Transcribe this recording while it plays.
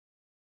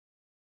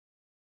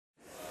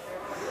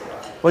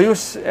Well, you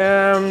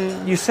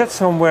said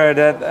somewhere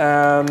that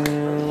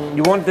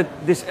you wanted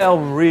this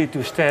album really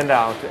to stand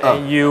out,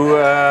 and you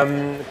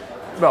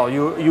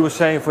were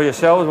saying for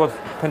yourself what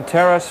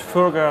Pantera's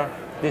Further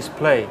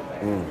Display.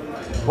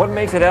 What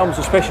makes that album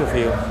so special for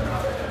you?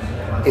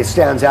 It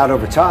stands out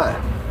over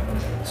time.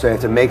 So you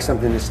have to make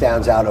something that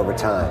stands out over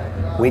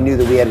time. We knew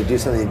that we had to do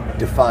something that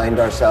defined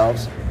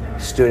ourselves,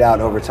 stood out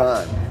over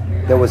time.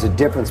 There was a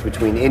difference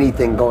between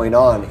anything going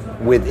on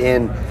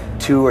within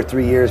 2 or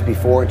 3 years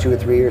before, 2 or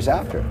 3 years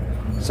after.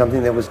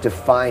 Something that was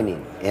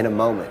defining in a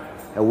moment.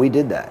 And we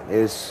did that.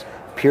 It was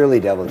purely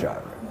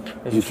DevilDriver.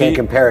 You can't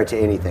compare it to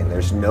anything.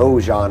 There's no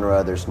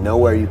genre, there's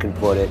nowhere you can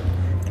put it.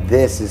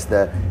 This is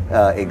the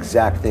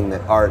exact thing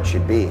that art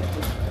should be.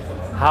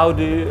 How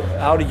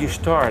did you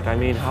start? I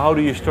mean, how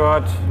do you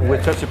start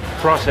with such a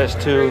process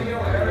to...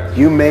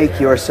 You make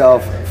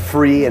yourself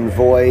free and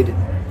void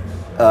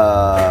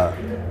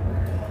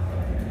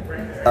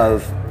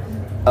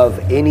of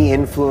any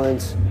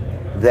influence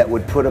that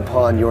would put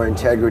upon your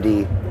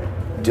integrity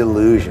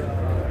delusion.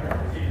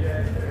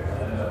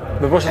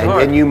 But was it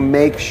hard? And you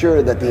make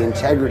sure that the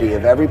integrity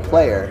of every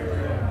player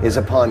is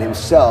upon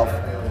himself,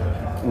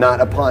 not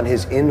upon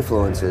his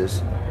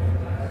influences,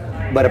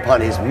 but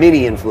upon his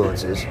many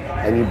influences,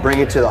 and you bring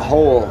it to the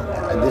whole.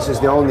 This is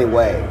the only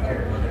way.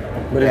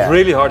 But it's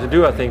really hard to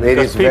do, I think,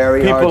 because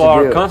people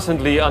are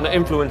constantly under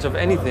influence of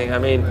anything. I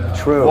mean,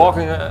 true.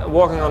 Walking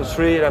on the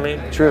street. I mean,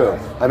 true.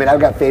 I mean,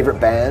 I've got favorite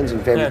bands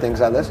and favorite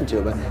things I listen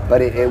to,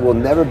 but it will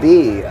never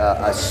be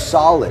a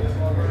solid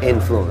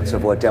influence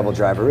of what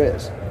DevilDriver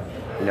is.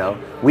 You know,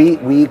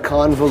 we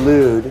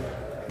convolute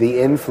the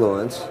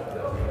influence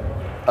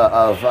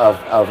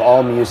of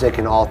all music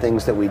and all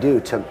things that we do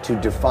to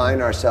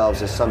define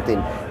ourselves as something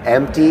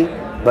empty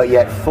but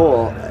yet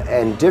full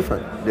and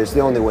different. It's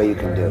the only way you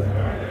can do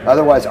it.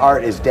 Otherwise,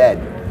 art is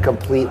dead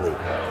completely.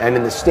 And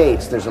in the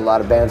States, there's a lot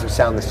of bands that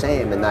sound the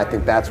same, and I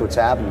think that's what's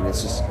happening.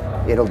 It's just,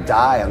 it'll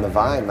die on the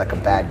vine like a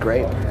bad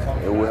grape.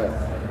 It will.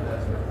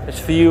 It's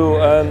for you,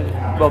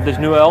 well, this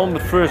new album,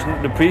 but first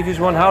the previous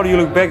one. How do you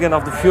look back then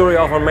of the fury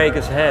of our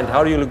maker's hand?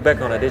 How do you look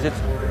back on it? Is it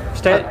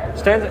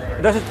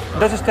does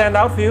it stand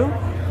out for you?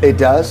 It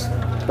does,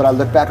 but I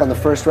look back on the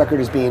first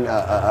record as being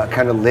a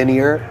kind of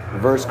linear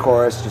verse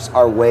chorus, just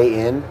our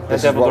way in.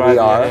 This is what we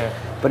are. Yeah.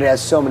 But it has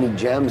so many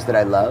gems that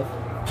I love,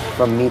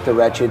 from Meet the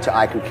Wretched to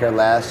I Could Care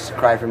Less,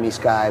 Cry for Me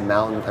Sky,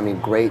 Mountain. I mean,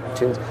 great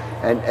tunes.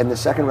 And the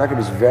second record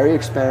is very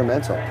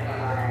experimental.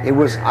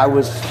 I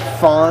was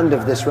fond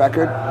of this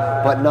record,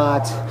 but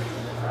not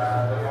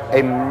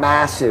a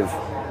massive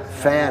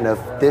fan of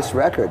this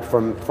record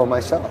for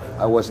myself.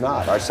 I was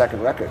not, our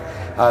second record.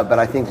 But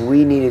I think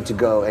we needed to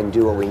go and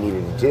do what we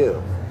needed to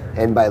do.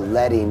 And by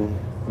letting,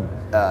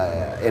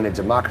 in a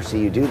democracy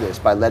you do this,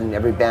 by letting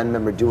every band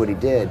member do what he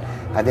did,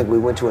 I think we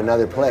went to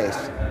another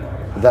place,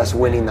 thus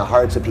winning the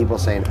hearts of people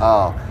saying,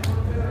 oh,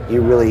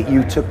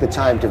 you took the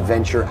time to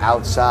venture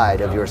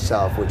outside of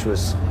yourself, which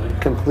was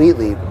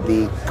completely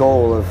the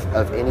goal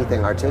of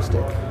anything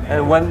artistic.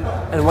 And when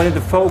did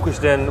the focus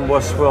then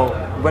was, well,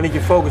 when did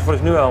you focus for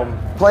this new album?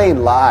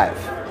 Playing live.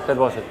 That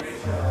was it.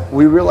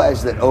 We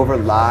realized that over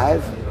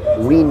live,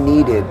 we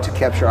needed to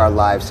capture our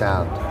live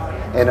sound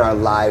and our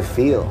live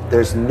feel.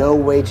 There's no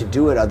way to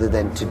do it other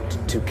than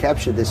to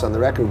capture this on the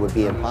record would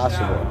be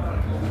impossible.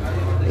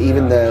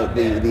 Even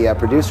the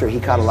producer, he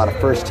caught a lot of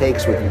first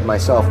takes with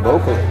myself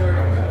vocally,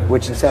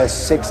 which instead of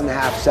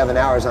 6.5, 7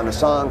 hours on a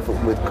song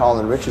with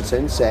Colin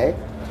Richardson, say,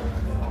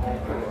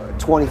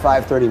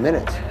 25, 30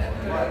 minutes.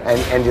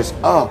 And just,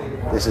 oh,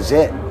 this is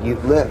it. You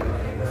live.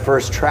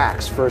 First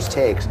tracks, first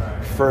takes,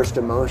 first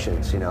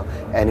emotions, you know.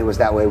 And it was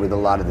that way with a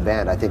lot of the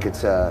band. I think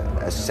it's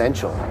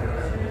essential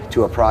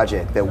to a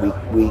project that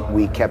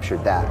we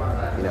captured that,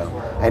 you know.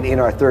 And in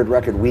our third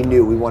record, we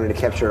knew we wanted to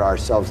capture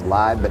ourselves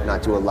live, but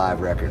not do a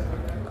live record.